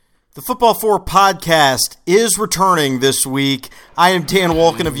The Football 4 podcast is returning this week. I am Dan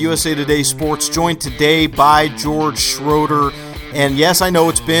Wolken of USA Today Sports, joined today by George Schroeder. And yes, I know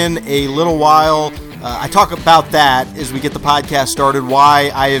it's been a little while. I talk about that as we get the podcast started,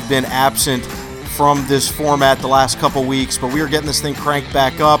 why I have been absent from this format the last couple weeks. But we are getting this thing cranked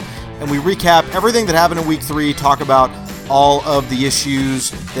back up, and we recap everything that happened in Week 3, talk about all of the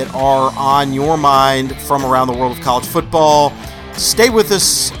issues that are on your mind from around the world of college football. Stay with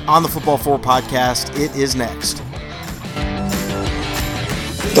us on the Football 4 podcast. It is next.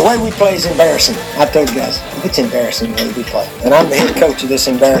 The way we play is embarrassing. I told you guys, it's embarrassing the way we play. And I'm the head coach of this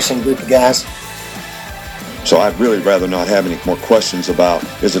embarrassing group of guys. So I'd really rather not have any more questions about,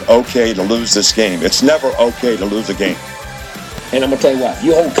 is it okay to lose this game? It's never okay to lose a game. And I'm going to tell you what,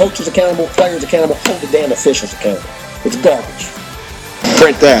 you hold coaches accountable, players accountable, hold the damn officials accountable. It's garbage.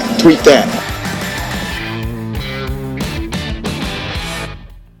 Print that, tweet that.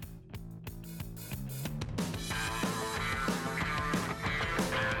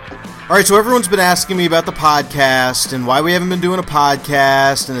 All right, so everyone's been asking me about the podcast and why we haven't been doing a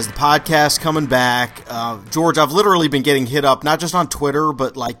podcast, and is the podcast coming back? George, I've literally been getting hit up, not just on Twitter,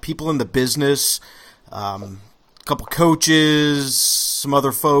 but like people in the business, a couple coaches, some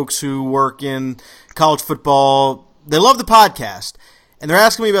other folks who work in college football. They love the podcast, and they're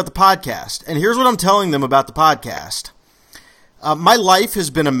asking me about the podcast. And here's what I'm telling them about the podcast. My life has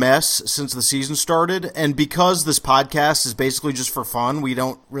been a mess since the season started, and because this podcast is basically just for fun, we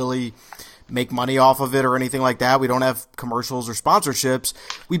don't really make money off of it or anything like that. We don't have commercials or sponsorships.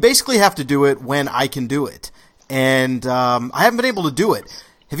 We basically have to do it when I can do it, and I haven't been able to do it.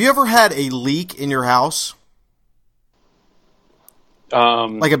 Have you ever had a leak in your house?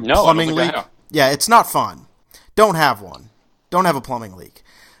 Like a plumbing leak? Yeah, it's not fun. Don't have one. Don't have a plumbing leak.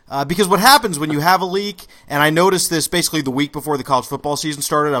 Because what happens when you have a leak, and I noticed this basically the week before the college football season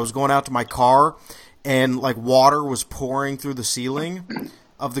started, I was going out to my car, and like water was pouring through the ceiling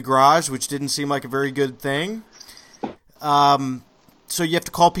of the garage, which didn't seem like a very good thing. So you have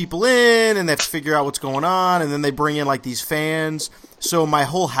to call people in, and they have to figure out what's going on, and then they bring in like these fans. So my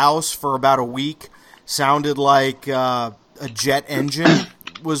whole house for about a week sounded like a jet engine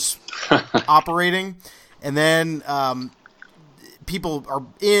was operating, and then people are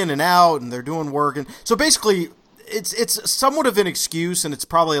in and out and they're doing work, and so basically it's somewhat of an excuse, and it's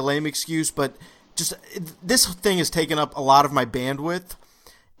probably a lame excuse, but just this thing has taken up a lot of my bandwidth,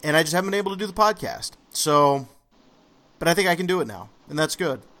 and I just haven't been able to do the podcast. So, but I think I can do it now, and that's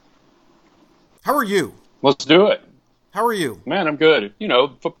good. How are you? Let's do it. How are you? Man, I'm good. You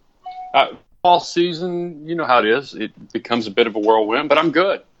know, fall season, you know how it is. It becomes a bit of a whirlwind, but I'm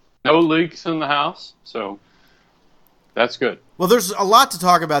good. No leaks in the house, so that's good. Well, there's a lot to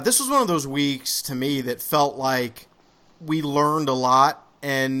talk about. This was one of those weeks to me that felt like we learned a lot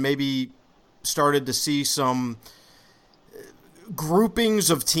and maybe started to see some groupings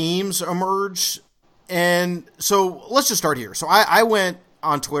of teams emerge. And so let's just start here. So I went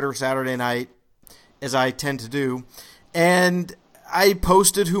on Twitter Saturday night, as I tend to do, and I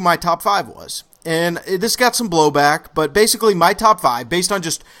posted who my top 5 was. And this got some blowback, but basically my top 5, based on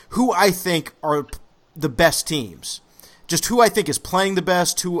just who I think are the best teams. Just who I think is playing the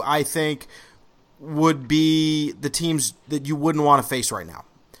best, who I think would be the teams that you wouldn't want to face right now.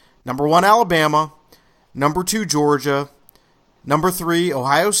 Number 1, Alabama. Number 2, Georgia. Number 3,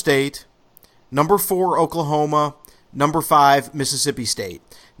 Ohio State. Number 4, Oklahoma. Number 5, Mississippi State.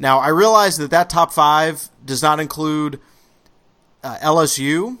 Now, I realize that top 5 does not include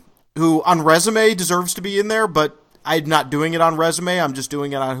LSU, who on resume deserves to be in there, but I'm not doing it on resume. I'm just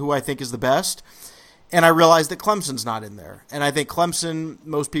doing it on who I think is the best. And I realize that Clemson's not in there. And I think Clemson,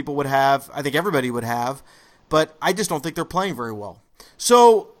 most people would have. I think everybody would have. But I just don't think they're playing very well.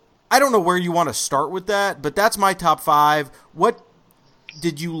 So I don't know where you want to start with that, but that's my top 5. What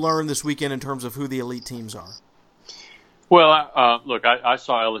did you learn this weekend in terms of who the elite teams are? Well, look, I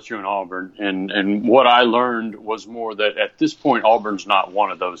saw LSU and Auburn, and what I learned was more that at this point, Auburn's not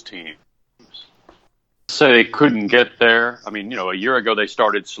one of those teams. Say they couldn't get there. I mean, a year ago they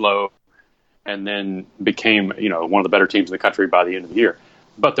started slow and then became, one of the better teams in the country by the end of the year.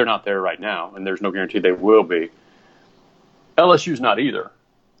 But they're not there right now, and there's no guarantee they will be. LSU's not either.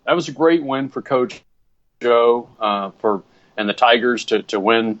 That was a great win for Coach Joe and the Tigers to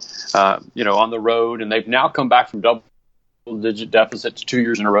win, on the road. And they've now come back from double-digit deficits 2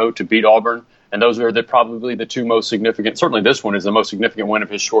 years in a row to beat Auburn. And those are probably the two most significant. Certainly this one is the most significant win of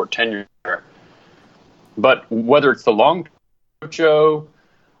his short tenure. But whether it's the long-term Joe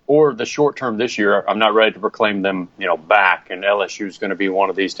or the short term this year, I'm not ready to proclaim them, back, and LSU is going to be one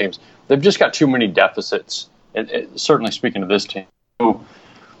of these teams. They've just got too many deficits, and certainly speaking of this team.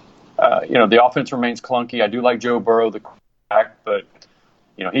 the offense remains clunky. I do like Joe Burrow, the quarterback, but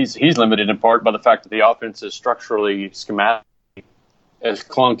he's limited in part by the fact that the offense is structurally schematic as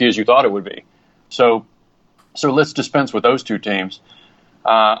clunky as you thought it would be. So let's dispense with those two teams.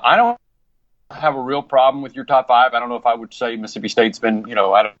 I don't have a real problem with your top five. I don't know if I would say Mississippi State's been,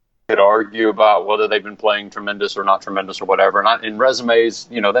 I don't could argue about whether they've been playing tremendous or not tremendous or whatever. And in resumes,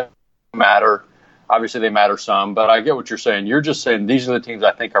 they matter. Obviously, they matter some, but I get what you're saying. You're just saying these are the teams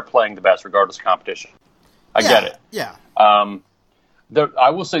I think are playing the best regardless of competition. I get it. Yeah. I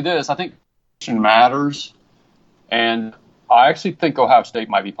will say this. I think competition matters, and I actually think Ohio State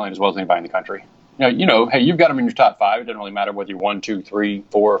might be playing as well as anybody in the country. Hey, you've got them in your top five. It doesn't really matter whether you're 1, 2, 3,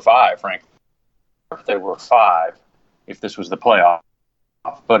 4, or 5, frankly. If they were 5, if this was the playoff,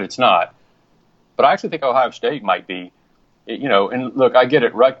 but it's not. But I actually think Ohio State might be, and look, I get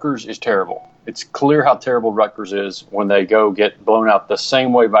it. Rutgers is terrible. It's clear how terrible Rutgers is when they go get blown out the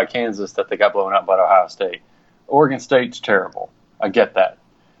same way by Kansas that they got blown out by Ohio State. Oregon State's terrible. I get that.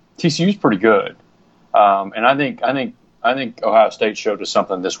 TCU's pretty good. And I think Ohio State showed us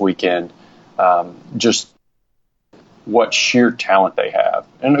something this weekend. Just what sheer talent they have.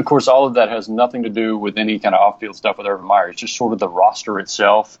 And, of course, all of that has nothing to do with any kind of off-field stuff with Urban Meyer. It's just sort of the roster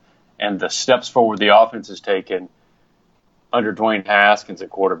itself and the steps forward the offense has taken under Dwayne Haskins at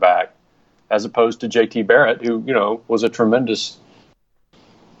quarterback, as opposed to J.T. Barrett, who, was a tremendous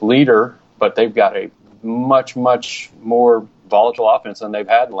leader, but they've got a much, much more volatile offense than they've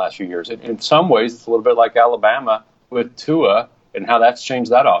had in the last few years. In some ways, it's a little bit like Alabama with Tua and how that's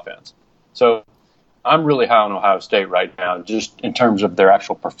changed that offense. So I'm really high on Ohio State right now, just in terms of their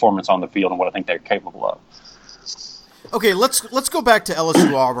actual performance on the field and what I think they're capable of. Okay, let's go back to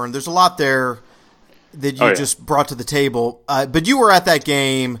LSU Auburn. There's a lot there that you just brought to the table, but you were at that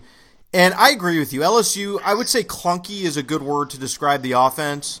game, and I agree with you. LSU, I would say clunky is a good word to describe the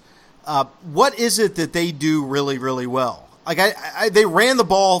offense. What is it that they do really, really well? Like they ran the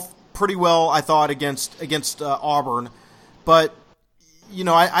ball pretty well, I thought, against Auburn, but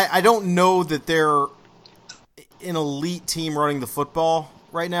I don't know that they're an elite team running the football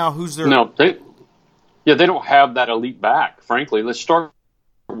right now. Who's their? No, they don't have that elite back. Frankly, let's start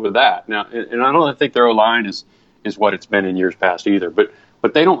with that now. And I don't think their O-line is what it's been in years past either. But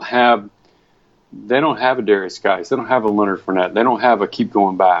they don't have a Darius Geis. They don't have a Leonard Fournette. They don't have a keep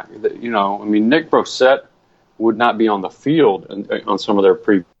going back. Nick Brossette would not be on the field on some of their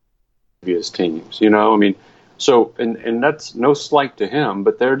previous teams. So, and that's no slight to him,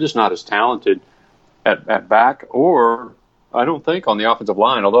 but they're just not as talented at back, or I don't think on the offensive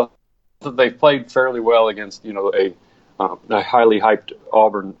line, although they've played fairly well against, a highly hyped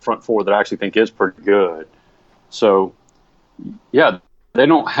Auburn front four that I actually think is pretty good. So, yeah, they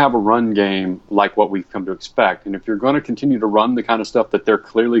don't have a run game like what we've come to expect. And if you're going to continue to run the kind of stuff that they're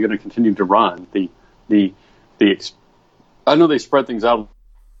clearly going to continue to run, I know they spread things out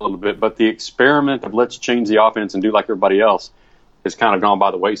a little bit, but the experiment of let's change the offense and do like everybody else has kind of gone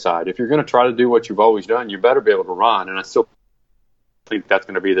by the wayside. If you're going to try to do what you've always done, you better be able to run, and I still think that's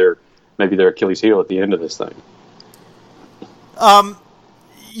going to be maybe their Achilles heel at the end of this thing. Ed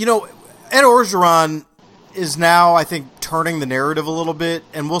Orgeron is now, I think, turning the narrative a little bit,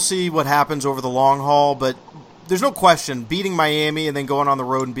 and we'll see what happens over the long haul, but there's no question beating Miami and then going on the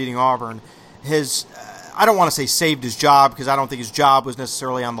road and beating Auburn has I don't want to say saved his job because I don't think his job was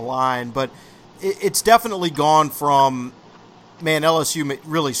necessarily on the line, but it's definitely gone from, man, LSU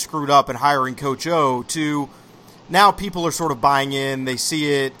really screwed up in hiring Coach O to now people are sort of buying in. They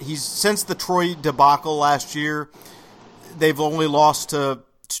see it. Since the Troy debacle last year, they've only lost to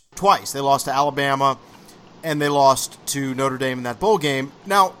twice. They lost to Alabama and they lost to Notre Dame in that bowl game.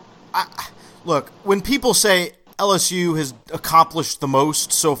 Now, look, when people say LSU has accomplished the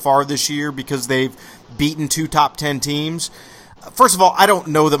most so far this year because they've beaten 2 top 10 teams. First of all, I don't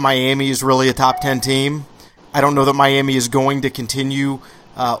know that Miami is really a top 10 team. I don't know that Miami is going to continue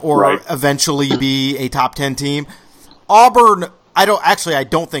or eventually be a top 10 team. Auburn, I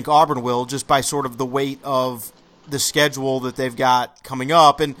don't think Auburn will, just by sort of the weight of the schedule that they've got coming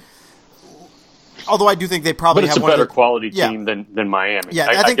up. And although I do think they probably have a better quality team than Miami. Yeah,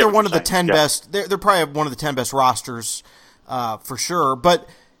 I think they're one of the 10 best. They're probably one of the 10 best rosters for sure. But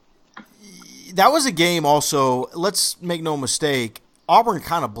that was a game also, let's make no mistake, Auburn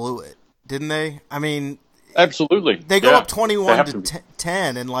kind of blew it, didn't they? I mean, absolutely. They go up 21 to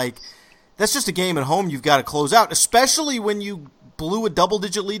 10, and that's just a game at home you've got to close out, especially when you blew a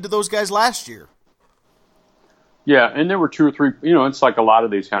double-digit lead to those guys last year. Yeah, and there were 2 or 3, it's like a lot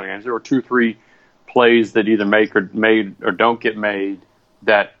of these kind of games. There were 2 or 3 plays that either made or don't get made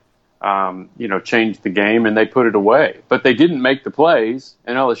that changed the game, and they put it away. But they didn't make the plays,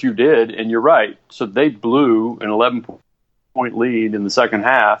 and LSU did, and you're right. So they blew an 11-point lead in the second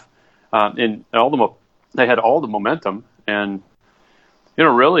half, and they had all the momentum. And,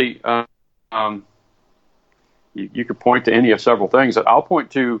 really, you could point to any of several things. I'll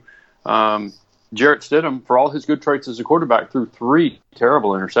point to Jarrett Stidham, for all his good traits as a quarterback, threw two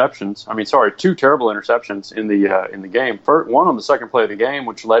terrible interceptions in the game. One on the second play of the game,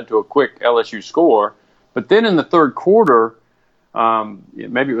 which led to a quick LSU score. But then in the third quarter,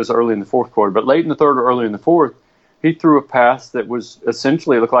 maybe it was early in the fourth quarter, but late in the third or early in the fourth, he threw a pass that was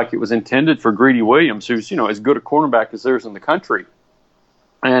essentially looked like it was intended for Greedy Williams, who's as good a cornerback as there's in the country.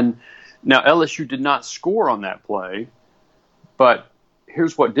 And now LSU did not score on that play, but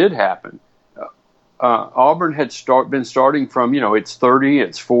here's what did happen. Auburn had been starting from, it's 30,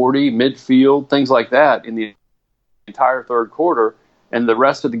 it's 40, midfield, things like that in the entire third quarter. And the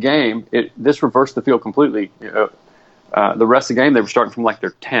rest of the game, this reversed the field completely. The rest of the game, they were starting from like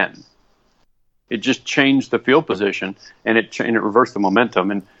their 10. It just changed the field position, and it reversed the momentum.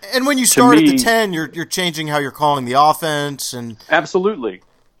 And when you start at the 10, you're changing how you're calling the offense. And absolutely.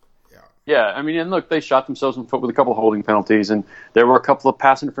 Yeah, and look, they shot themselves in the foot with a couple of holding penalties, and there were a couple of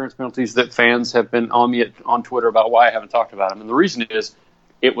pass interference penalties that fans have been on me on Twitter about why I haven't talked about them. And the reason is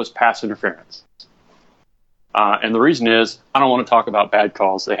it was pass interference. And the reason is I don't want to talk about bad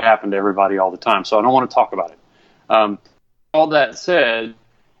calls. They happen to everybody all the time, so I don't want to talk about it. All that said,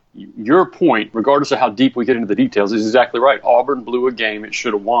 your point, regardless of how deep we get into the details, is exactly right. Auburn blew a game it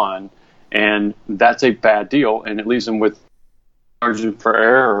should have won, and that's a bad deal, and it leaves them with margin for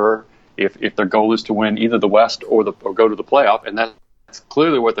error if their goal is to win either the West or go to the playoff, and that's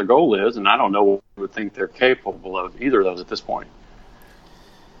clearly what their goal is, and I don't know what we would think they're capable of either of those at this point.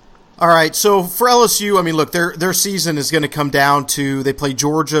 All right, so for LSU, look, their season is going to come down to they play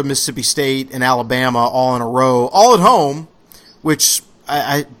Georgia, Mississippi State, and Alabama all in a row, all at home, which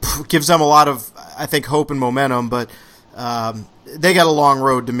I gives them a lot of, I think, hope and momentum, but they got a long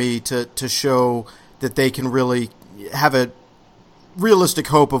road to me to show that they can really have a realistic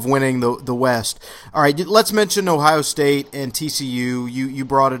hope of winning the West. All right, let's mention Ohio State and TCU. You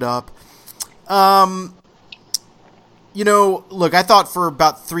brought it up. Look, I thought for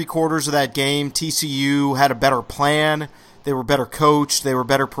about 3/4 of that game, TCU had a better plan. They were better coached. They were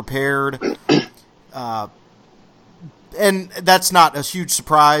better prepared. And that's not a huge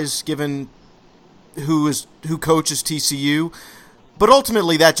surprise given who coaches TCU. But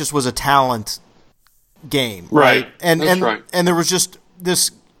ultimately, that just was a talent game, right? And there was just this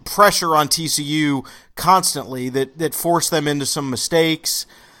pressure on TCU constantly that forced them into some mistakes,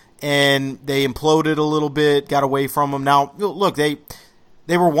 and they imploded a little bit, got away from them. Now, look, they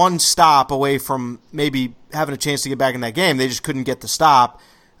were one stop away from maybe having a chance to get back in that game. They just couldn't get the stop,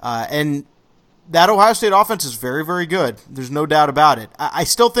 and that Ohio State offense is very, very good. There's no doubt about it. I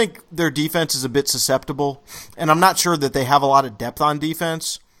still think their defense is a bit susceptible, and I'm not sure that they have a lot of depth on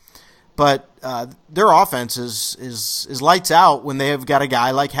defense. But their offense is lights out when they have got a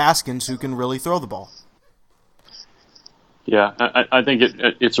guy like Haskins who can really throw the ball. Yeah, I think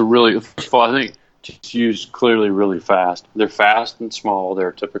it's a really, first of all, I think TCU's clearly really fast. They're fast and small. They're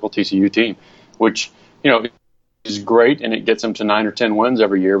a typical TCU team, which, is great, and it gets them to 9 or 10 wins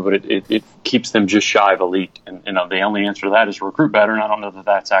every year, but it keeps them just shy of elite. And the only answer to that is recruit better, and I don't know that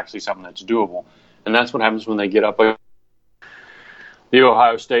that's actually something that's doable. And that's what happens when they get up the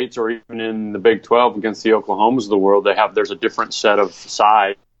Ohio States, or even in the Big 12 against the Oklahomas of the world. There's a different set of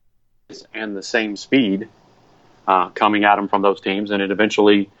size and the same speed coming at them from those teams, and it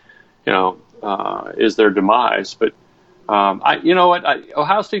eventually, is their demise. But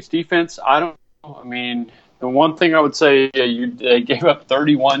Ohio State's defense, the one thing I would say, they gave up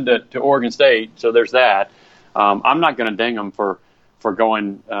 31 to Oregon State, so there's that. I'm not going to ding them for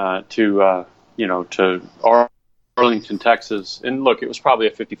going to Arlington, Texas. And look, it was probably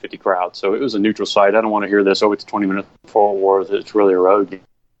a 50-50 crowd, so it was a neutral site. I don't want to hear this, it's 20 minutes before war, it's really a road game.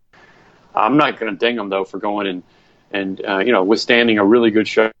 I'm not going to ding them, though, for going and withstanding a really good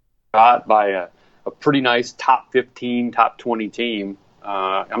shot by a pretty nice top 15, top 20 team.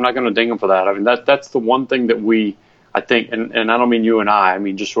 I'm not going to ding them for that. That's the one thing that I think, and I don't mean you and I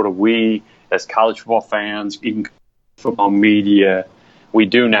mean just sort of we as college football fans, even football media, we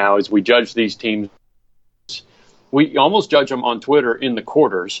do now is we judge these teams. We almost judge them on Twitter in the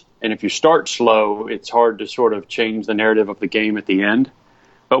quarters, and if you start slow, it's hard to sort of change the narrative of the game at the end.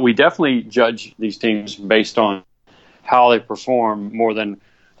 But we definitely judge these teams based on how they perform more than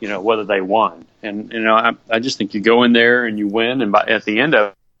whether they won. And I just think you go in there and you win, and at the end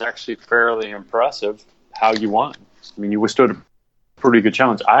of it, it's actually fairly impressive how you won. You withstood a pretty good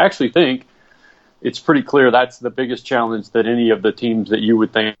challenge. I actually think it's pretty clear that's the biggest challenge that any of the teams that you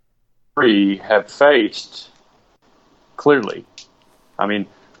would think have faced. Clearly, I mean,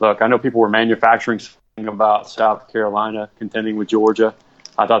 look, I know people were manufacturing something about South Carolina contending with Georgia.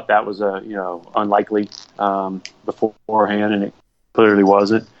 I thought that was unlikely beforehand, and it clearly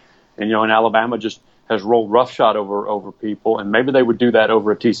wasn't. And and Alabama just has rolled roughshod over people, and maybe they would do that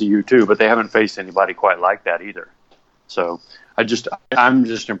over at TCU too, but they haven't faced anybody quite like that either. So I'm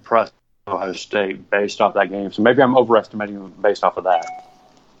just impressed with Ohio State based off that game. So maybe I'm overestimating them based off of that.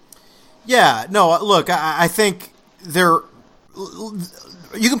 Yeah, no, look, I think you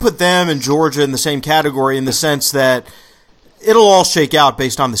can put them and Georgia in the same category in the sense that it'll all shake out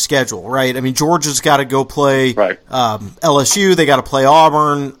based on the schedule, right? I mean, Georgia's got to go play LSU. They got to play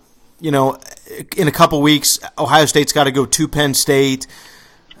Auburn. In a couple weeks, Ohio State's got to go to Penn State.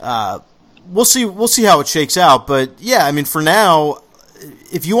 We'll see how it shakes out. But, yeah, I mean, for now,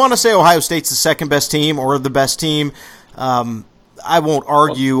 if you want to say Ohio State's the second best team or the best team, I won't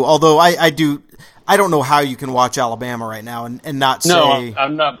argue, although I don't know how you can watch Alabama right now and not say... No,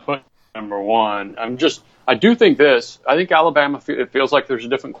 I'm not putting number one. I do think this. I think Alabama, it feels like there's a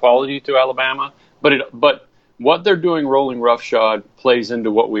different quality to Alabama, but what they're doing rolling roughshod plays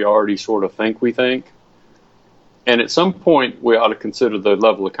into what we already sort of think we think. And at some point, we ought to consider the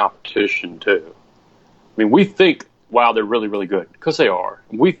level of competition, too. I mean, we think, wow, they're really, really good, because they are.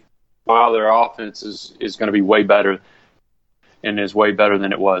 Wow, their offense is going to be way better and is way better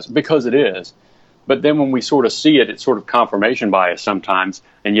than it was, because it is. But then when we sort of see it, it's sort of confirmation bias sometimes,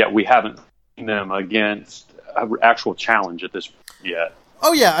 and yet we haven't seen them against an actual challenge at this point yet.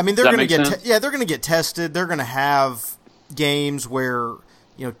 Oh yeah, I mean they're going to get they're going to get tested. They're going to have games where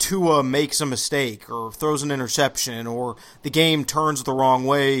Tua makes a mistake or throws an interception, or the game turns the wrong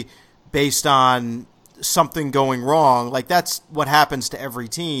way based on something going wrong. Like that's what happens to every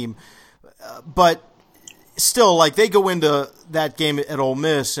team. But still, like they go into that game at Ole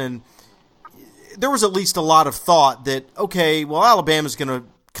Miss, and there was at least a lot of thought that, okay, well, Alabama's going to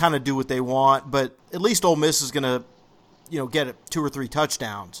kind of do what they want, but at least Ole Miss is going to, get 2 or 3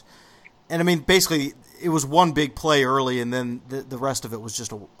 touchdowns. And I mean, basically, it was one big play early, and then the rest of it was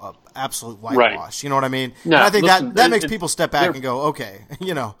just a absolute whitewash. Right. You know what I mean? No, and I think that makes people step back and go, okay,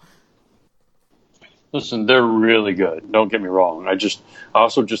 Listen, they're really good. Don't get me wrong. I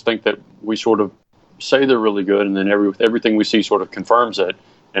also just think that we sort of say they're really good, and then everything we see sort of confirms it.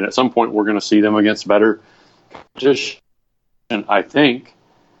 And at some point, we're going to see them against better competition, I think.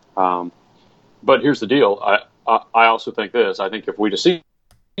 But here's the deal. I also think this. I think if we'd have seen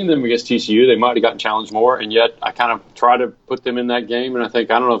them against TCU, they might have gotten challenged more, and yet I kind of try to put them in that game, and I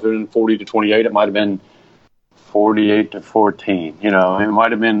think, I don't know if it had been 40-28. It might have been 48-14. It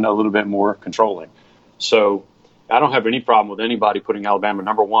might have been a little bit more controlling. So I don't have any problem with anybody putting Alabama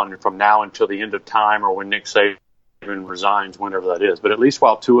number one from now until the end of time or when Nick Saban resigns, whenever that is. But at least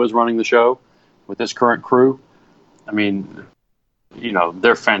while Tua's running the show with this current crew, I mean,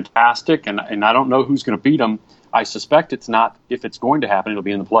 they're fantastic, and I don't know who's going to beat them. I suspect it's not, if it's going to happen, it'll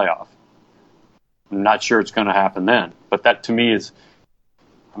be in the playoff. I'm not sure it's going to happen then. But that, to me,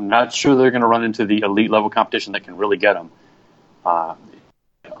 I'm not sure they're going to run into the elite level competition that can really get them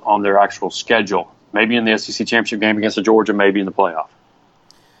on their actual schedule. Maybe in the SEC championship game against Georgia, maybe in the playoff.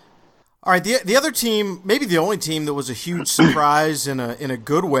 All right, the other team, maybe the only team that was a huge surprise in a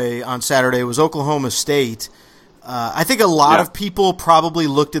good way on Saturday was Oklahoma State. I think a lot of people probably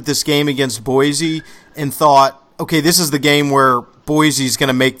looked at this game against Boise and thought, okay, this is the game where Boise's going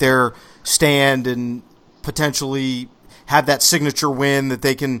to make their stand and potentially have that signature win that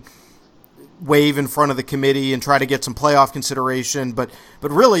they can wave in front of the committee and try to get some playoff consideration. But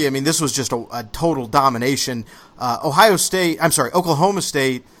really, I mean, this was just a total domination. Oklahoma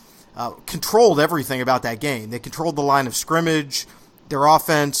State controlled everything about that game. They controlled the line of scrimmage. Their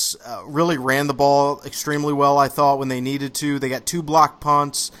offense really ran the ball extremely well, I thought, when they needed to. They got 2 blocked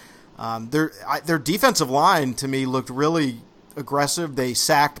punts. Their defensive line, to me, looked really aggressive. They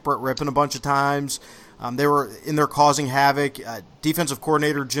sacked Brett Rippon a bunch of times. They were in there causing havoc. Defensive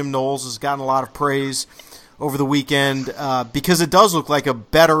coordinator Jim Knowles has gotten a lot of praise over the weekend because it does look like a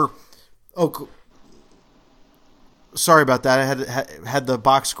better sorry about that. I had the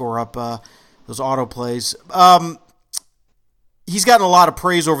box score up, those auto plays. He's gotten a lot of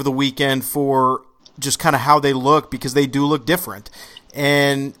praise over the weekend for just kind of how they look, because they do look different.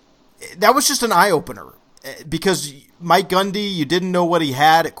 And that was just an eye-opener, because Mike Gundy, you didn't know what he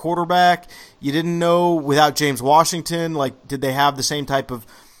had at quarterback. You didn't know without James Washington, like, did they have the same type of,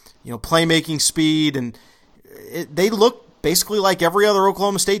 playmaking speed? And they look basically like every other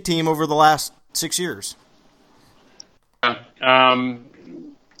Oklahoma State team over the last 6 years.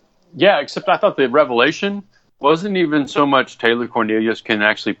 Yeah, except I thought the revelation wasn't even so much Taylor Cornelius can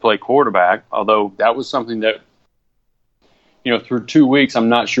actually play quarterback, although that was something that, through 2 weeks, I'm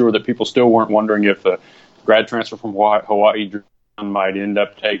not sure that people still weren't wondering if a grad transfer from Hawaii might end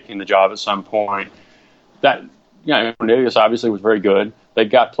up taking the job at some point. That, Cornelius obviously was very good. They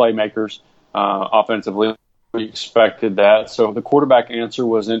got playmakers offensively. We expected that. So the quarterback answer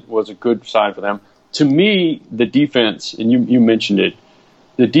was a good sign for them. To me, the defense, and you mentioned it,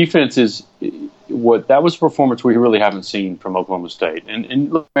 the defense is that was a performance we really haven't seen from Oklahoma State.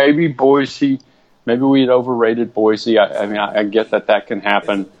 And look, maybe Boise, maybe we had overrated Boise. I get that can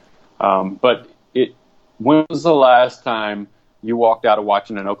happen. But when was the last time you walked out of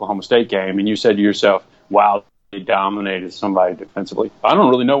watching an Oklahoma State game and you said to yourself, wow, they dominated somebody defensively? I don't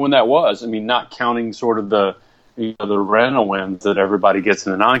really know when that was. Not counting sort of the rental wins that everybody gets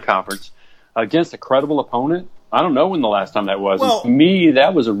in the non-conference against a credible opponent. I don't know when the last time that was. Well, to me,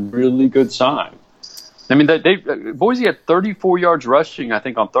 that was a really good sign. Boise had 34 yards rushing, I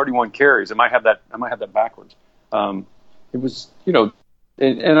think, on 31 carries. I might have that backwards. It was,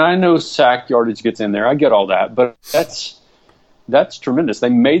 and I know sack yardage gets in there. I get all that, but that's tremendous. They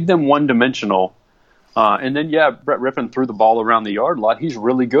made them one-dimensional. And then, Brett Rippon threw the ball around the yard a lot. He's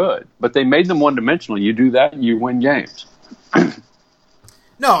really good. But they made them one-dimensional. You do that, you win games.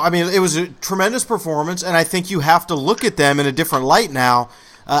 No, it was a tremendous performance, and I think you have to look at them in a different light now.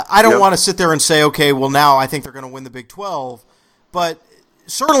 I don't want to sit there and say, okay, well, now I think they're going to win the Big 12. But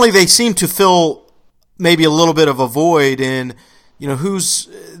certainly they seem to fill maybe a little bit of a void in, who's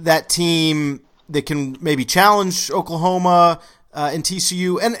that team that can maybe challenge Oklahoma and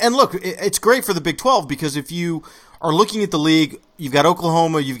TCU. And look, it's great for the Big 12 because if you are looking at the league, you've got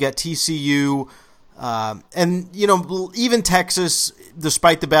Oklahoma, you've got TCU, and, even Texas,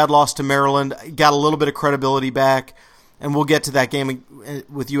 despite the bad loss to Maryland, got a little bit of credibility back. And we'll get to that game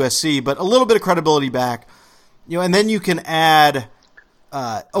with USC, but a little bit of credibility back. And then you can add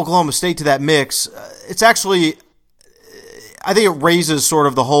Oklahoma State to that mix. It's actually, I think it raises sort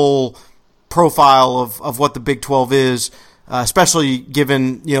of the whole profile of what the Big 12 is, especially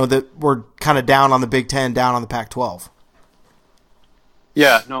given, that we're kind of down on the Big 10, down on the Pac-12.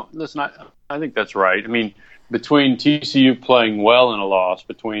 Yeah, no, listen, I think that's right. Between TCU playing well in a loss,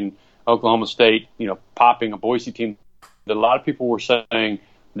 between Oklahoma State, popping a Boise team that a lot of people were saying,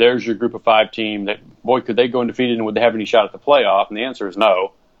 there's your group of 5 team that, boy, could they go undefeated and would they have any shot at the playoff? And the answer is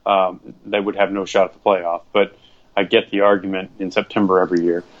no. They would have no shot at the playoff. But I get the argument in September every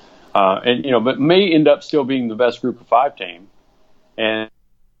year. But may end up still being the best group of 5 team. And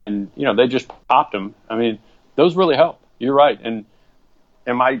they just popped them. Those really help. You're right. And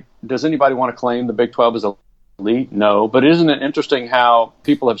does anybody want to claim the Big 12 is elite? No. But isn't it interesting how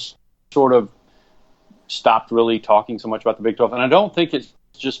people have sort of stopped really talking so much about the Big 12? And I don't think it's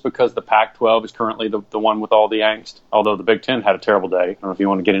just because the Pac-12 is currently the one with all the angst, although the Big 10 had a terrible day. I don't know if you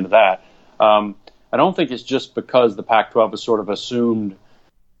want to get into that. I don't think it's just because the Pac-12 has sort of assumed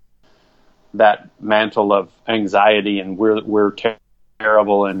that mantle of anxiety and we're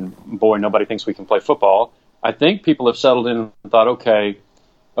terrible and, boy, nobody thinks we can play football. I think people have settled in and thought, okay,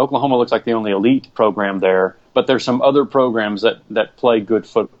 Oklahoma looks like the only elite program there, but there's some other programs that play good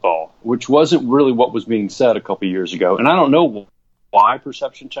football, which wasn't really what was being said a couple years ago. And I don't know why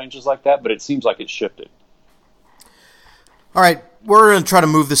perception changes like that, but it seems like it's shifted. All right, we're going to try to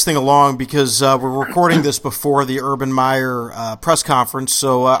move this thing along because we're recording this before the Urban Meyer press conference.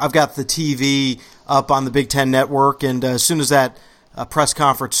 So I've got the TV up on the Big Ten Network, and as soon as that press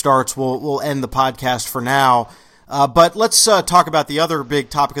conference starts, we'll end the podcast for now. But let's talk about the other big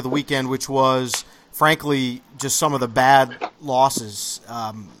topic of the weekend, which was, frankly, just some of the bad losses.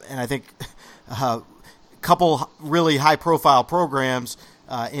 And I think a couple really high-profile programs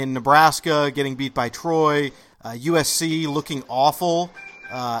in Nebraska getting beat by Troy, USC looking awful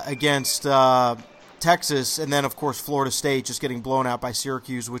against Texas, and then, of course, Florida State just getting blown out by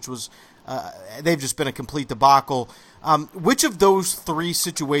Syracuse, which was they've just been a complete debacle. Which of those 3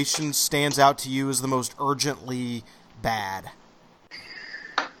 situations stands out to you as the most urgently bad?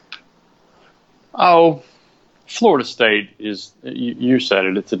 Oh, Florida State is, you said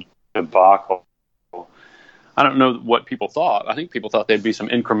it, it's a debacle. I don't know what people thought. I think people thought there'd be some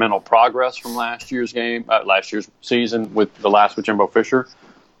incremental progress from last year's season with the last with Jimbo Fisher.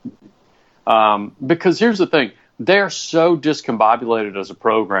 Because here's the thing. They're so discombobulated as a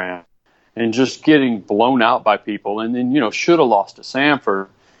program and just getting blown out by people, and then, should have lost to Samford.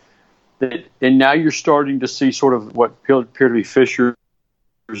 And now you're starting to see sort of what appear to be fissures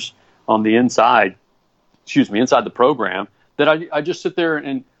on the inside the program, that I just sit there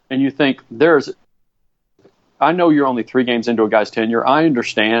and you think there's I know you're only 3 games into a guy's tenure. I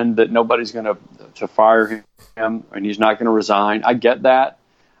understand that nobody's going to fire him and he's not going to resign. I get that.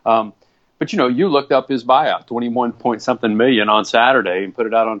 But, you looked up his buyout, 21 point something million on Saturday, and put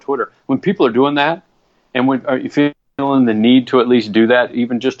it out on Twitter. When people are doing that, and when are you feeling the need to at least do that,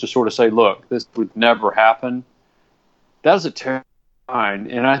 even just to sort of say, look, this would never happen, that is a terrible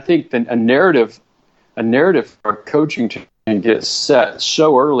sign. And I think that a narrative for a coaching team gets set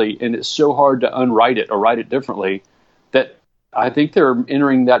so early, and it's so hard to unwrite it or write it differently, that I think they're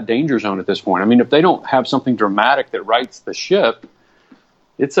entering that danger zone at this point. I mean, if they don't have something dramatic that rights the ship,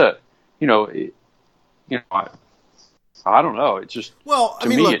 it's a I don't know. It's just, to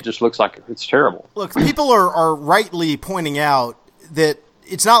me, look, it just looks like it's terrible. Look, people are rightly pointing out that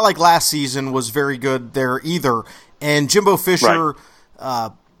it's not like last season was very good there either. And Jimbo Fisher,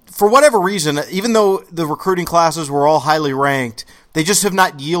 for whatever reason, even though the recruiting classes were all highly ranked, they just have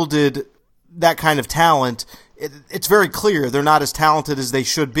not yielded that kind of talent. It's very clear they're not as talented as they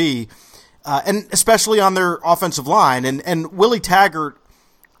should be, and especially on their offensive line. And Willie Taggart,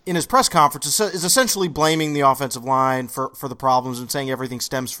 in his press conference, is essentially blaming the offensive line for the problems and saying everything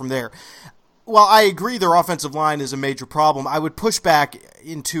stems from there. While I agree their offensive line is a major problem, I would push back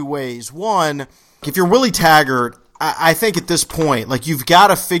in 2 ways. One, if you're Willie Taggart, I think at this point, you've got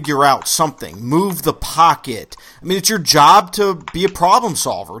to figure out something. Move the pocket. I mean, it's your job to be a problem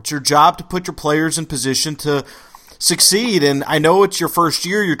solver. It's your job to put your players in position to succeed. And I know it's your first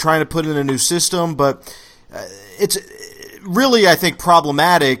year. You're trying to put in a new system, but it's really, I think,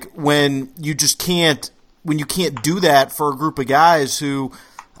 problematic when you can't do that for a group of guys who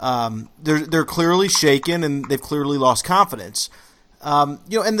they're clearly shaken and they've clearly lost confidence. And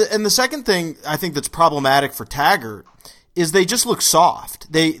the second thing I think that's problematic for Taggart is they just look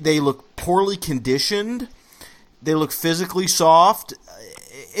soft. They look poorly conditioned. They look physically soft.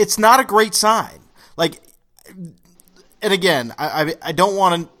 It's not a great sign. And again, I don't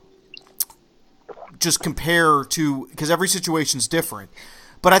want to just compare to, because every situation's different.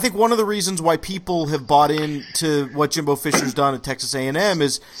 But I think one of the reasons why people have bought into what Jimbo Fisher's done at Texas A&M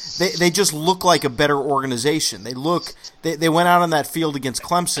is they just look like a better organization. They went out on that field against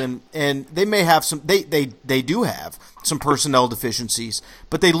Clemson, and they may have they do have some personnel deficiencies,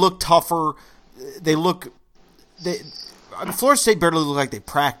 but they look tougher. Florida State barely looked like they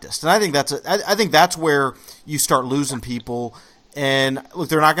practiced, and I think that's where you start losing people. And look,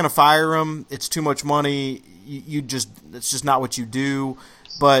 they're not going to fire him. It's too much money. It's just not what you do.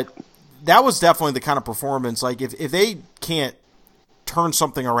 But that was definitely the kind of performance. If they can't turn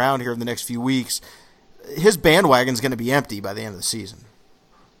something around here in the next few weeks, his bandwagon's going to be empty by the end of the season.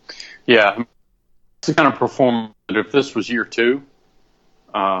 Yeah, it's the kind of performance that if this was year 2,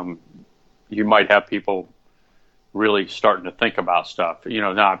 you might have people really starting to think about stuff.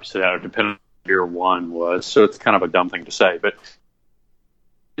 Now obviously that would depend on what year 1 was, so it's kind of a dumb thing to say. But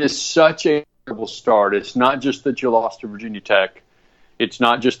it's such a terrible start. It's not just that you lost to Virginia Tech. It's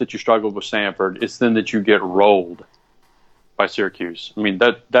not just that you struggled with Stanford. It's then that you get rolled by Syracuse. I mean,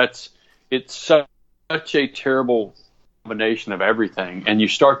 it's such a terrible combination of everything. And you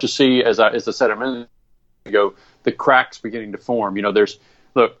start to see, as I said a minute ago, the cracks beginning to form.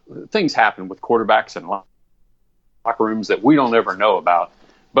 Things happen with quarterbacks and locker rooms that we don't ever know about.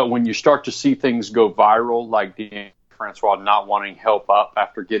 But when you start to see things go viral, like Francois not wanting help up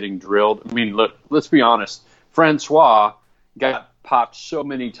after getting drilled. I mean, look, let's be honest. Francois got popped so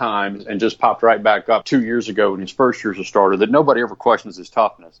many times and just popped right back up 2 years ago in his first year as a starter that nobody ever questions his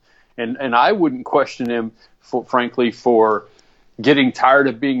toughness. And I wouldn't question him, for getting tired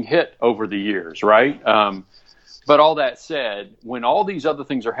of being hit over the years, right? But all that said, when all these other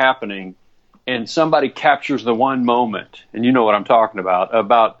things are happening and somebody captures the one moment, and you know what I'm talking about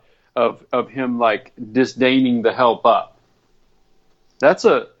of him disdaining the help up,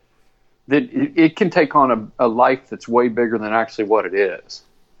 it can take on a life that's way bigger than actually what it is.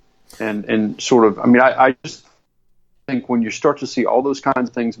 And sort of, I mean, I just think when you start to see all those kinds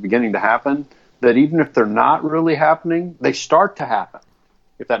of things beginning to happen, that even if they're not really happening, they start to happen,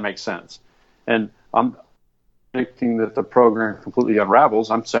 if that makes sense. And I'm predicting that the program completely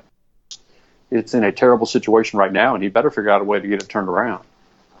unravels. I'm saying it's in a terrible situation right now, and he better figure out a way to get it turned around.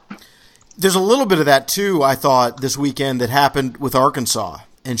 There's a little bit of that, too, I thought, this weekend that happened with Arkansas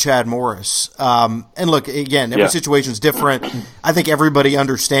and Chad Morris. And look, again, every situation is different. I think everybody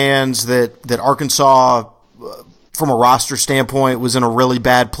understands that Arkansas, from a roster standpoint, was in a really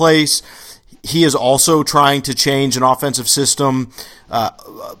bad place. He is also trying to change an offensive system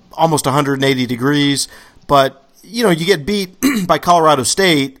almost 180 degrees. But, you get beat by Colorado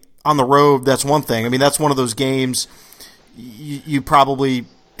State on the road. That's one thing. I mean, that's one of those games you probably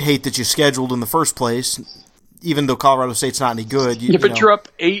hate that you scheduled in the first place. even though Colorado State's not any good. You're up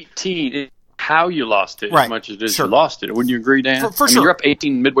 18. How you lost it right. as much as it is sure. you lost it. Wouldn't you agree, Dan? For sure. You're up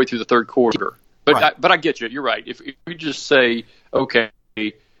 18 midway through the third quarter. But right. I get you. You're right. If you just say, okay,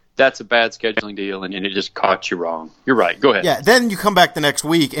 that's a bad scheduling deal, and it just caught you wrong. You're right. Go ahead. Yeah, then you come back the next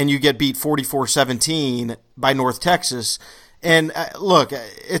week and you get beat 44-17 by North Texas. And look,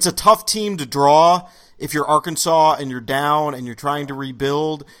 it's a tough team to draw if you're Arkansas and you're down and you're trying to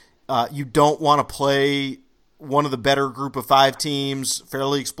rebuild. You don't want to play one of the better group of 5 teams,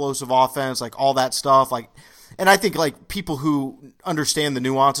 fairly explosive offense, like all that stuff. And I think like people who understand the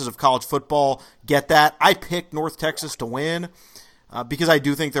nuances of college football get that. I picked North Texas to win. Because I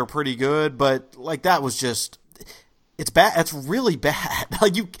do think they're pretty good, but like that was just, it's bad. It's really bad.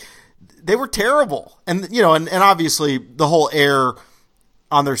 They were terrible, and and obviously the whole air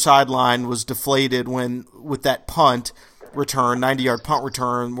on their sideline was deflated with that punt return, 90-yard punt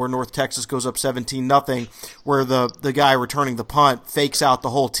return, where North Texas goes up 17-0, where the guy returning the punt fakes out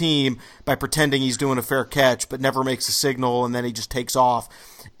the whole team by pretending he's doing a fair catch, but never makes a signal, and then he just takes off,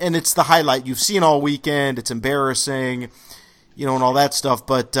 and it's the highlight you've seen all weekend. It's embarrassing. And all that stuff.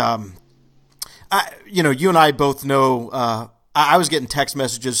 But, you and I both know I was getting text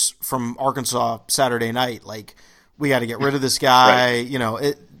messages from Arkansas Saturday night, like, we got to get rid of this guy.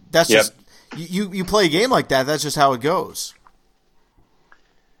 Right. That's just you play a game like that. That's just how it goes.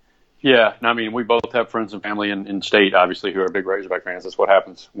 Yeah. I mean, we both have friends and family in state, obviously, who are big Razorback fans. That's what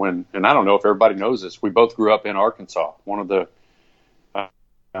happens and I don't know if everybody knows this. We both grew up in Arkansas. One of the,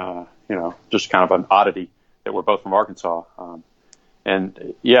 just kind of an oddity that we're both from Arkansas.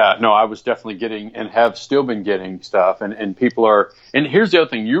 I was definitely getting and have still been getting stuff. And people are – and here's the other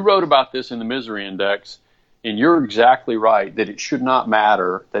thing. You wrote about this in the Misery Index, and you're exactly right that it should not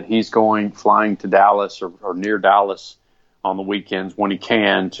matter that he's flying to Dallas or near Dallas on the weekends when he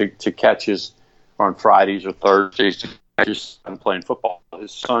can to catch his – or on Fridays or Thursdays to catch his son playing football.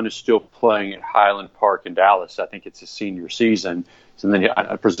 His son is still playing at Highland Park in Dallas. I think it's his senior season. So then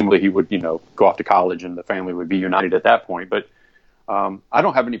presumably he would, go off to college and the family would be united at that point. But I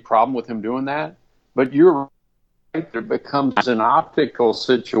don't have any problem with him doing that. But you're right, there becomes an optic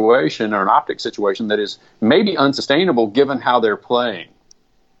situation that is maybe unsustainable given how they're playing.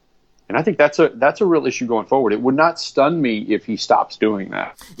 And I think that's a real issue going forward. It would not stun me if he stops doing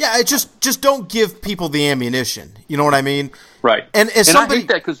that. Yeah, it just don't give people the ammunition. You know what I mean? Right. And I hate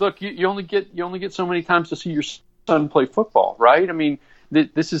that because look, you only get so many times to see your son play football, right? I mean,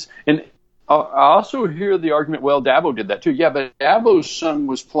 this is, and I also hear the argument, well, Dabo did that too. Yeah, but Dabo's son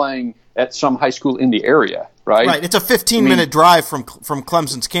was playing at some high school in the area, right? Right. It's a 15-minute drive from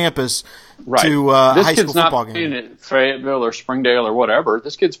Clemson's campus to this high school football game. This kid's not playing at Fayetteville or Springdale or whatever.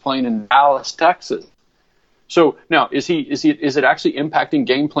 This kid's playing in Dallas, Texas. So now, is it actually impacting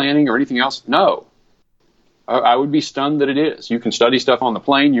game planning or anything else? No. I would be stunned that it is. You can study stuff on the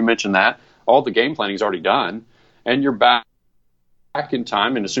plane. You mentioned that. All the game planning is already done. And you're back in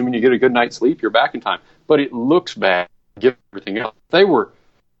time, and assuming you get a good night's sleep, you're back in time. But it looks bad, given everything else. If they were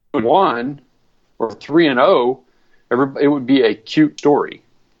 1 or 3-0, it would be a cute story.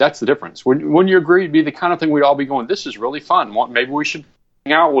 That's the difference. Wouldn't you agree? It'd be the kind of thing we'd all be going, this is really fun. Maybe we should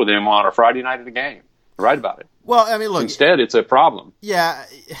hang out with him on a Friday night at a game. Write about it. Well, I mean, look. Instead, it's a problem. Yeah.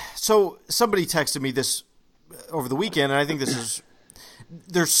 So somebody texted me this over the weekend, and I think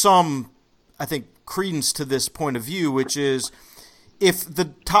there's some, I think, credence to this point of view, which is if the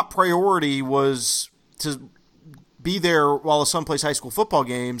top priority was to be there while his son plays high school football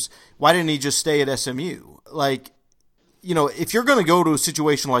games, why didn't he just stay at SMU? Like, if you're going to go to a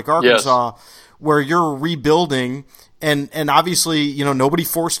situation like Arkansas where you're rebuilding and obviously, nobody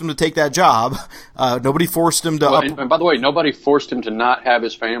forced him to take that job. Nobody forced him to and by the way, nobody forced him to not have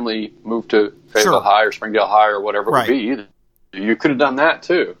his family move to Fayetteville High or Springdale High or whatever it would be either. You could have done that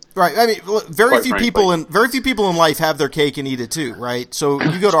too. Right. I mean, very few people in life have their cake and eat it too, right? So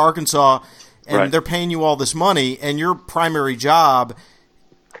you go to Arkansas and they're paying you all this money, and your primary job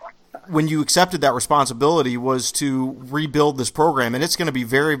when you accepted that responsibility was to rebuild this program, and it's going to be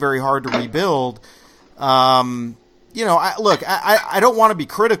very, very hard to rebuild. I don't want to be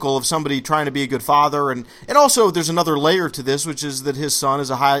critical of somebody trying to be a good father, and also there's another layer to this, which is that his son is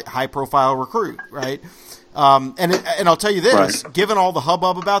a high profile recruit, right? And I'll tell you this, given all the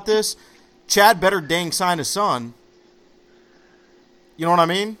hubbub about this, Chad better dang sign his son. You know what I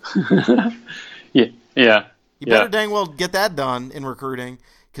mean? Yeah. You better dang well get that done in recruiting,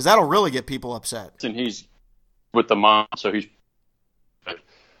 because that'll really get people upset. And he's with the mom, so he's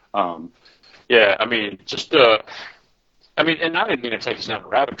and I didn't mean to take us down a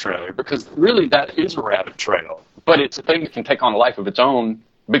rabbit trail here, because really that is a rabbit trail, but it's a thing that can take on a life of its own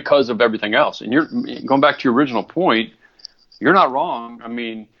because of everything else. And you're going back to your original point. You're not wrong. I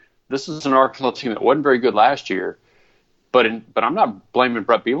mean, this is an Arkansas team that wasn't very good last year, but I'm not blaming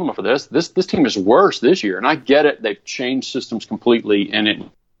Brett Bielema for this. This team is worse this year, and I get it. They've changed systems completely, and it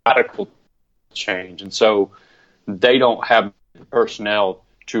radical change, and so they don't have the personnel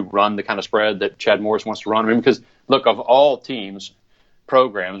to run the kind of spread that Chad Morris wants to run. I mean, because look, of all teams,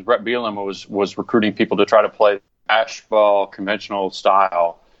 programs, Brett Bielema was recruiting people to try to play ashball conventional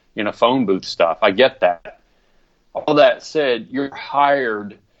style, phone booth stuff. I get that. All that said, you're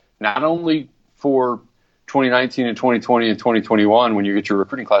hired not only for 2019 and 2020 and 2021 when you get your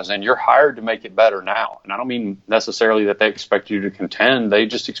recruiting class in, you're hired to make it better now. And I don't mean necessarily that they expect you to contend. They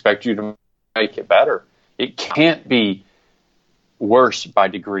just expect you to make it better. It can't be worse by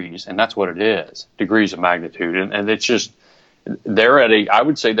degrees, and that's what it is, degrees of magnitude. And it's just, I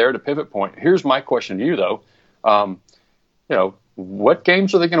would say they're at a pivot point. Here's my question to you, though. What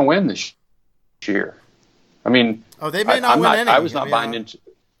games are they going to win this year? I mean, they may not win any. I was not buying into.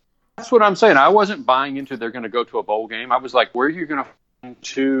 That's what I'm saying. I wasn't buying into they're going to go to a bowl game. I was like, where are you going to find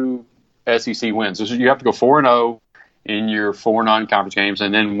 2 SEC wins? You have to go 4-0 in your 4 non-conference games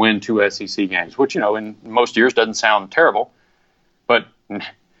and then win 2 SEC games, which, in most years doesn't sound terrible. But,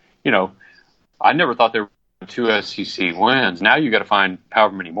 I never thought there were 2 SEC wins. Now you got to find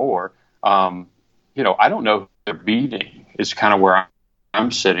however many more. I don't know who they're beating is kind of where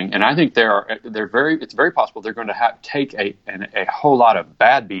I'm sitting. And I think it's very possible they're going to take a whole lot of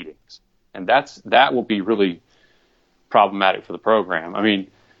bad beatings. And that will be really problematic for the program. I mean,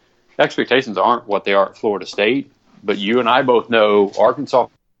 expectations aren't what they are at Florida State, but you and I both know Arkansas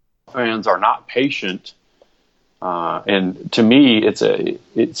fans are not patient. And to me,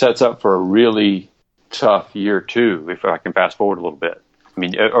 it sets up for a really tough year 2, if I can fast forward a little bit. I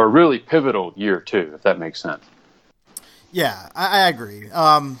mean, a really pivotal year 2, if that makes sense. Yeah, I agree.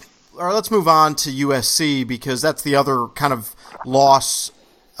 All right, let's move on to USC because that's the other kind of loss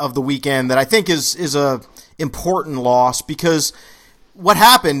of the weekend that I think is a important loss because what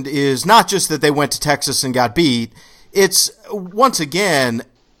happened is not just that they went to Texas and got beat. It's once again,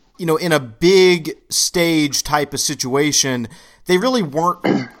 in a big stage type of situation, they really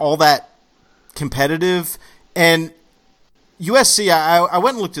weren't all that competitive. And USC, I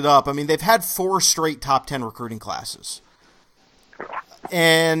went and looked it up. I mean, they've had 4 straight top 10 recruiting classes.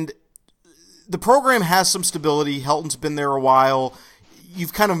 And the program has some stability. Helton's been there a while.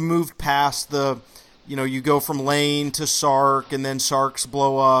 You've kind of moved past you go from Lane to Sark, and then Sark's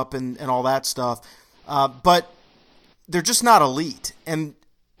blow up and all that stuff. But they're just not elite. And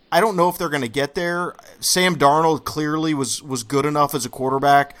I don't know if they're going to get there. Sam Darnold clearly was good enough as a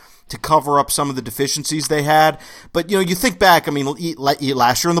quarterback to cover up some of the deficiencies they had. But, you think back, I mean,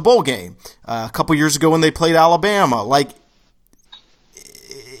 last year in the bowl game, a couple years ago when they played Alabama,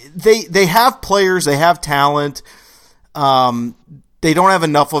 They have players, they have talent. They don't have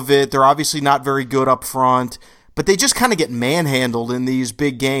enough of it. They're obviously not very good up front, but they just kind of get manhandled in these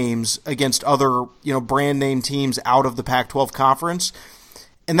big games against other, brand name teams out of the Pac-12 conference.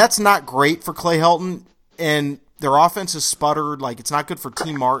 And that's not great for Clay Helton. And their offense is sputtered. It's not good for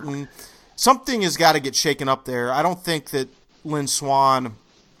T. Martin. Something has got to get shaken up there. I don't think that Lynn Swann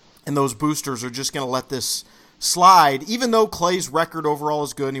and those boosters are just going to let this slide, even though Clay's record overall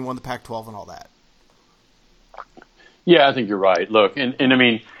is good and he won the Pac-12 and all that. Yeah, I think you're right. Look, and I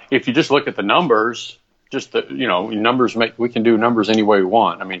mean, if you just look at the numbers, numbers we can do numbers any way we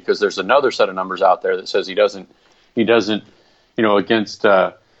want. I mean, because there's another set of numbers out there that says he doesn't, against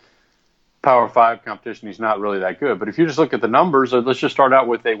Power 5 competition, he's not really that good. But if you just look at the numbers, let's just start out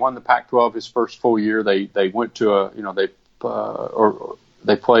with they won the Pac-12 his first full year. They went to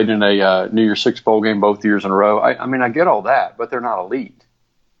they played in a New Year's Six bowl game both years in a row. I mean, I get all that, but they're not elite.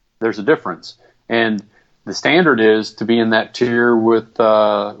 There's a difference. And the standard is to be in that tier with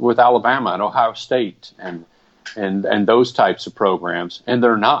Alabama and Ohio State and those types of programs, and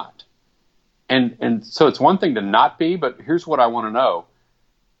they're not. And so it's one thing to not be, but here's what I want to know.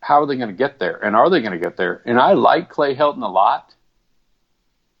 How are they going to get there? And are they going to get there? And I like Clay Helton a lot,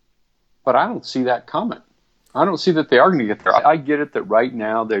 but I don't see that coming. I don't see that they are going to get there. I get it that right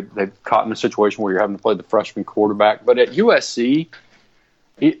now they've caught in a situation where you're having to play the freshman quarterback. But at USC,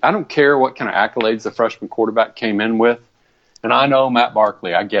 I don't care what kind of accolades the freshman quarterback came in with. And I know Matt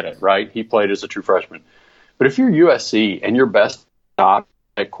Barkley. I get it, right? He played as a true freshman. But if you're USC and your best shot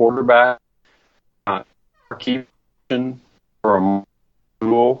at quarterback, keeping for a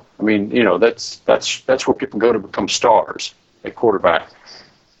school, I mean, that's where people go to become stars at quarterback.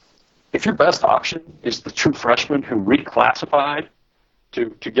 If your best option is the true freshman who reclassified to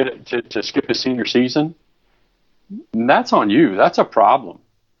get it to skip his senior season, that's on you. That's a problem.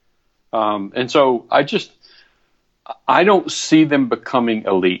 And so I don't see them becoming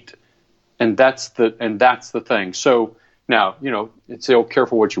elite, and that's the thing. So now, it's the old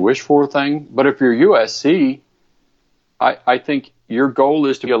careful what you wish for thing. But if you're USC, I think your goal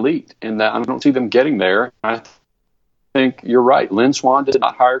is to be elite, and that I don't see them getting there. I think you're right. Lynn Swann did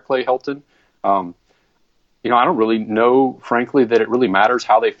not hire Clay Helton. I don't really know, frankly, that it really matters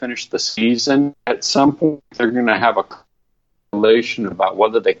how they finish the season. At some point, they're going to have a relation about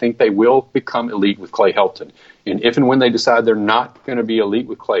whether they think they will become elite with Clay Helton. And if and when they decide they're not going to be elite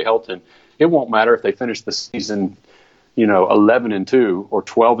with Clay Helton, it won't matter if they finish the season, 11-2 or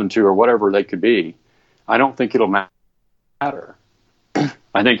 12-2 or whatever they could be. I don't think it'll matter.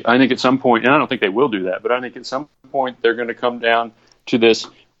 I think at some point, and I don't think they will do that, but I think at some point they're going to come down to this.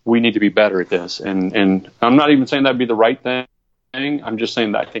 We need to be better at this, and I'm not even saying that'd be the right thing. I'm just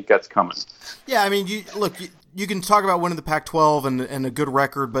saying that I think that's coming. Yeah, I mean, you can talk about winning the Pac-12 and a good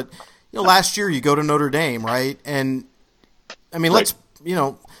record, but last year you go to Notre Dame, right? And I mean, right.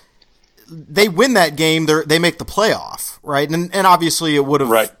 They win that game, they make the playoff, right? And obviously it would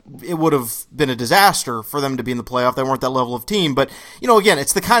have been a disaster for them to be in the playoff. They weren't that level of team, but again,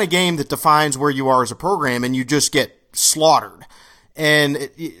 it's the kind of game that defines where you are as a program, and you just get slaughtered. And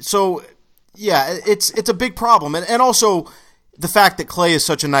so, yeah, it's a big problem, and also the fact that Clay is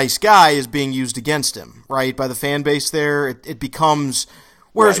such a nice guy is being used against him, right, by the fan base there. It becomes,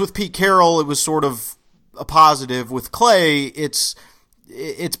 whereas with Pete Carroll it was sort of a positive. With Clay, it's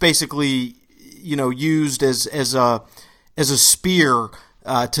basically used as a spear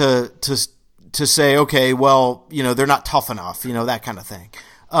to say, okay, well, they're not tough enough, that kind of thing.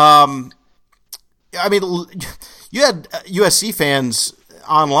 I mean, you had USC fans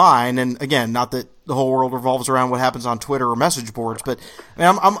online, and again, not that the whole world revolves around what happens on Twitter or message boards, but I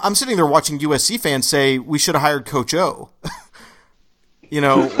mean, I'm sitting there watching USC fans say we should have hired Coach O.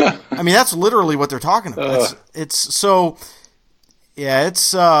 I mean, that's literally what they're talking about. It's so, yeah,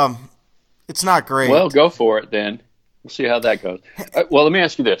 it's not great. Well, go for it then. We'll see how that goes. Well, let me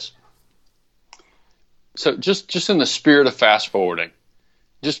ask you this. So just in the spirit of fast forwarding,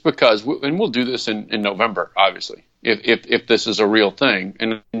 just because, and we'll do this in November, obviously, if this is a real thing,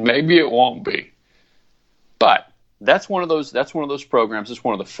 and maybe it won't be, but that's one of those programs. It's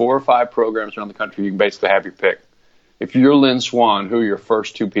one of the 4 or 5 programs around the country you can basically have your pick. If you're Lynn Swann, who are your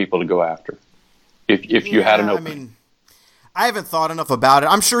first 2 people to go after? If you had an opening. I mean, I haven't thought enough about it.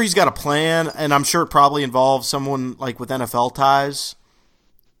 I'm sure he's got a plan, and I'm sure it probably involves someone like with NFL ties.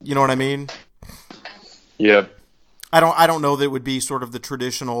 You know what I mean? Yeah. I don't know that it would be sort of the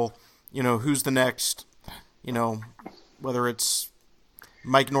traditional, who's the next, whether it's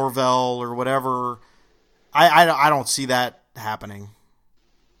Mike Norvell or whatever. I don't see that happening.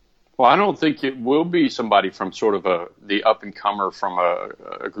 Well, I don't think it will be somebody from sort of the up-and-comer from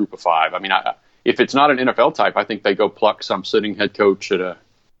a group of 5. I mean, if it's not an NFL type, I think they go pluck some sitting head coach at a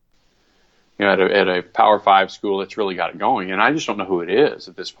Power 5 school that's really got it going. And I just don't know who it is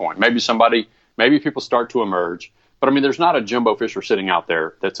at this point. Maybe people start to emerge. But, I mean, there's not a Jimbo Fisher sitting out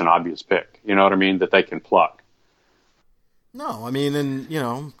there that's an obvious pick, you know what I mean, that they can pluck. No, I mean,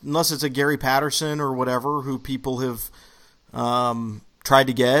 and, unless it's a Gary Patterson or whatever who people have tried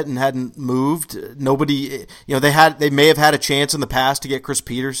to get and hadn't moved. Nobody, they may have had a chance in the past to get Chris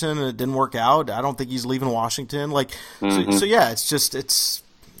Peterson and it didn't work out. I don't think he's leaving Washington. So yeah, it's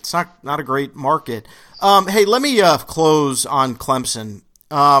not a great market. Hey, let me close on Clemson.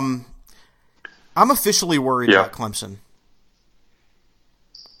 I'm officially worried about Clemson.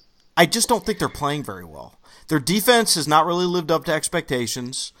 I just don't think they're playing very well. Their defense has not really lived up to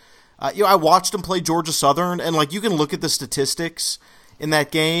expectations. I watched them play Georgia Southern, and you can look at the statistics in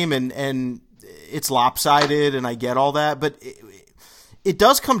that game, and it's lopsided, and I get all that, but it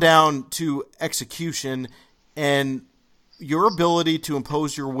does come down to execution and your ability to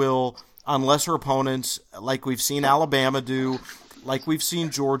impose your will on lesser opponents, like we've seen Alabama do, like we've seen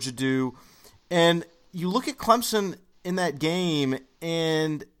Georgia do. And you look at Clemson in that game,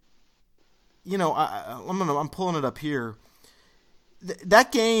 and I'm pulling it up here.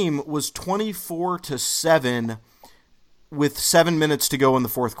 That game was 24-7 with 7 minutes to go in the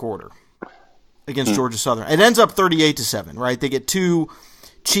fourth quarter against Georgia Southern. It ends up 38-7, right? They get 2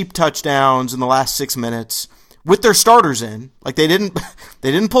 cheap touchdowns in the last 6 minutes with their starters in. They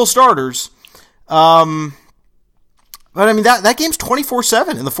didn't pull starters. But I mean that game's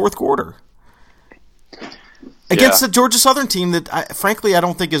 24-7 in the fourth quarter. Against the Georgia Southern team that, frankly, I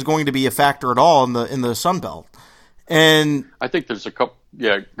don't think is going to be a factor at all in the Sun Belt. And I think there's a couple.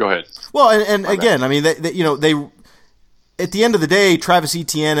 Yeah, go ahead. Well, and again, I mean, they at the end of the day, Travis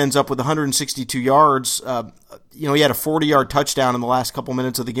Etienne ends up with 162 yards. he had a 40-yard touchdown in the last couple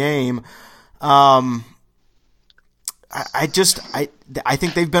minutes of the game. I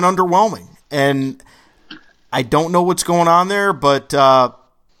think they've been underwhelming, and I don't know what's going on there, but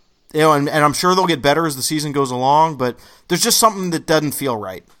and I'm sure they'll get better as the season goes along, but there's just something that doesn't feel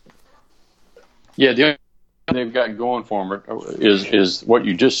right. Yeah, the only thing they've got going for them is what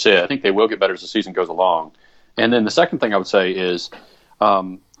you just said. I think they will get better as the season goes along. And then the second thing I would say is,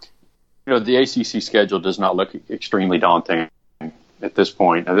 the ACC schedule does not look extremely daunting at this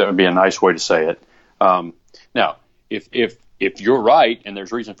point. That would be a nice way to say it. Now, if you're right and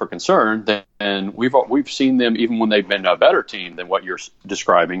there's reason for concern, then we've seen them even when they've been a better team than what you're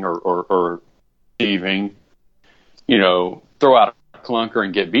describing or achieving, throw out a clunker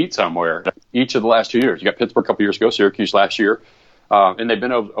and get beat somewhere. Each of the last 2 years, you got Pittsburgh a couple years ago, Syracuse last year, and they've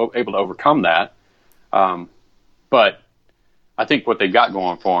been able to overcome that. But I think what they got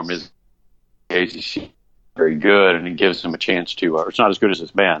going for them is the ACC very good, and it gives them a chance to. It's not as good as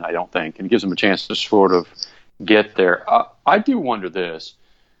it's been, I don't think, and it gives them a chance to sort of get there. I do wonder this.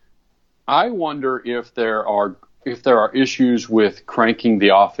 I wonder if there are issues with cranking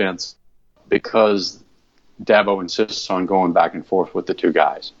the offense because Dabo insists on going back and forth with the two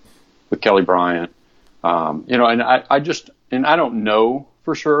guys, with Kelly Bryant. And I don't know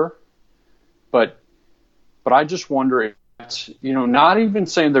for sure, but I just wonder if it's, not even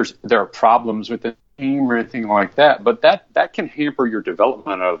saying there are problems with the team or anything like that, but that can hamper your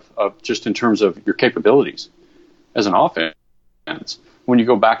development of just in terms of your capabilities as an offense when you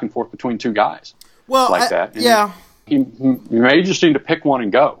go back and forth between two guys that. And yeah. You may just need to pick one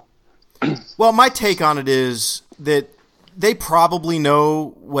and go. Well, my take on it is that they probably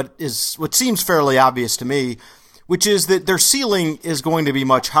know what seems fairly obvious to me, which is that their ceiling is going to be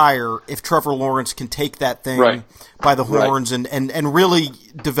much higher if Trevor Lawrence can take that thing by the horns and really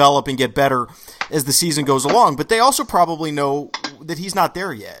develop and get better as the season goes along. But they also probably know that he's not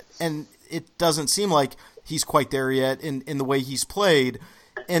there yet, and it doesn't seem like he's quite there yet in the way he's played.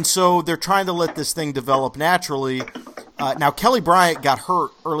 And so they're trying to let this thing develop naturally. Now, Kelly Bryant got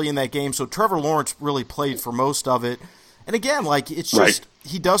hurt early in that game, so Trevor Lawrence really played for most of it. And again, it's just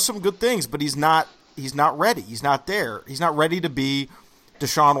he does some good things, but he's not ready. He's not there. He's not ready to be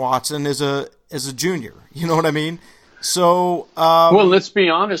Deshaun Watson as a junior. You know what I mean? So well, let's be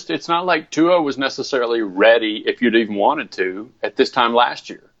honest. It's not like Tua was necessarily ready, if you'd even wanted to, at this time last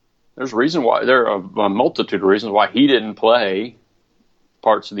year. There's a reason why. There are a multitude of reasons why he didn't play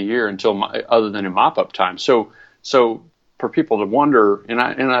parts of the year other than in mop-up time. So for people to wonder,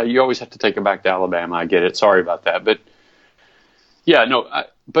 and you always have to take it back to Alabama. I get it. Sorry about that, but yeah, no.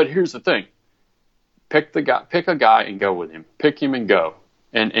 But here's the thing: pick a guy and go with him. Pick him and go,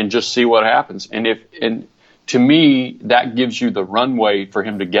 and just see what happens. And to me, that gives you the runway for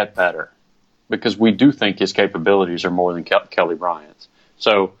him to get better, because we do think his capabilities are more than Kelly Bryant's.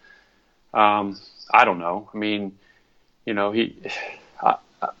 So I don't know. I mean,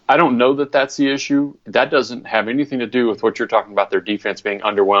 I don't know that that's the issue. That doesn't have anything to do with what you're talking about, their defense being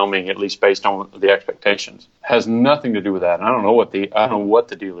underwhelming, at least based on the expectations. It has nothing to do with that. And I don't know what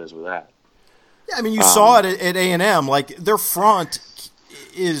the deal is with that. Yeah, I mean, you saw it at A&M. Like, their front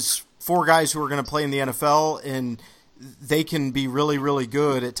is four guys who are going to play in the NFL, and they can be really, really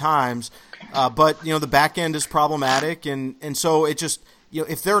good at times. But the back end is problematic, and so it just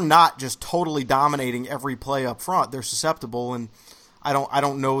if they're not just totally dominating every play up front, they're susceptible. And I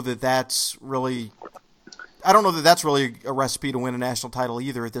don't know that that's really a recipe to win a national title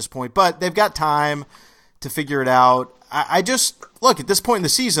either at this point. But they've got time to figure it out. I just look at this point in the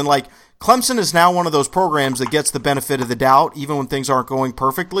season, like, Clemson is now one of those programs that gets the benefit of the doubt even when things aren't going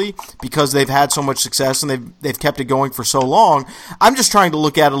perfectly, because they've had so much success and they've kept it going for so long. I'm just trying to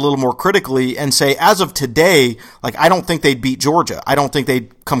look at it a little more critically and say, as of today, like, I don't think they'd beat Georgia. I don't think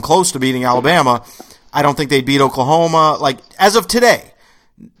they'd come close to beating Alabama. I don't think they'd beat Oklahoma. Like, as of today,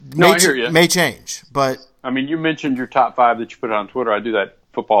 I hear you. May change. But I mean, you mentioned your top five that you put on Twitter. I do that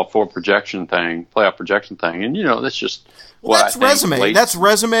football playoff projection thing, and that's just that's resume. That's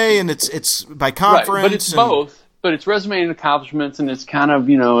resume, and it's by conference. Right, but it's both. But it's resume and accomplishments, and it's kind of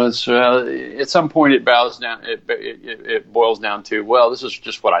it's at some point it boils down. It boils down to, well, this is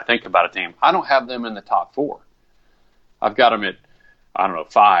just what I think about a team. I don't have them in the top four. I've got them at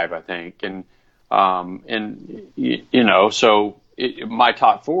 5, I think, and so. My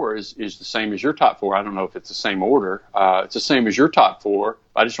top four is the same as your top four. I don't know if it's the same order. It's the same as your top four.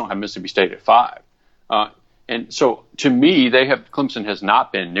 I just don't have Mississippi State at 5. And so, to me, Clemson has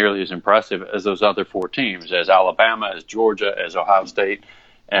not been nearly as impressive as those other 4 teams, as Alabama, as Georgia, as Ohio State,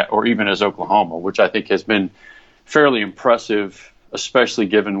 or even as Oklahoma, which I think has been fairly impressive, especially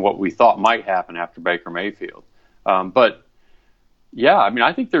given what we thought might happen after Baker Mayfield. But yeah, I mean,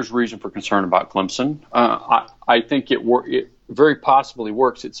 I think there's reason for concern about Clemson. I think it very possibly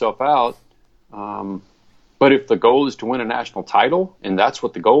works itself out. But if the goal is to win a national title, and that's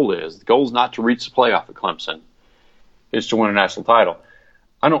what the goal is not to reach the playoff at Clemson, is to win a national title.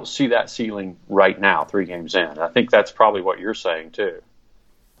 I don't see that ceiling right now, 3 games in. I think that's probably what you're saying too.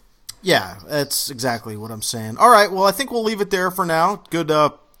 Yeah, that's exactly what I'm saying. All right, well, I think we'll leave it there for now. Good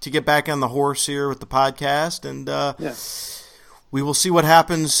to get back on the horse here with the podcast, and we will see what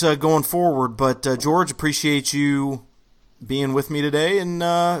happens going forward. But, George, appreciate you being with me today. And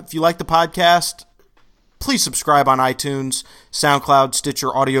if you like the podcast, please subscribe on iTunes, SoundCloud,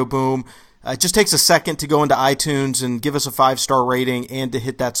 Stitcher, Audio Boom. It just takes a second to go into iTunes and give us a 5-star rating and to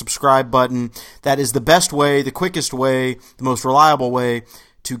hit that subscribe button. That is the best way, the quickest way, the most reliable way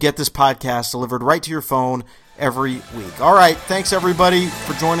to get this podcast delivered right to your phone every week. All right, thanks everybody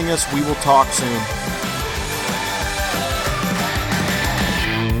for joining us. We will talk soon.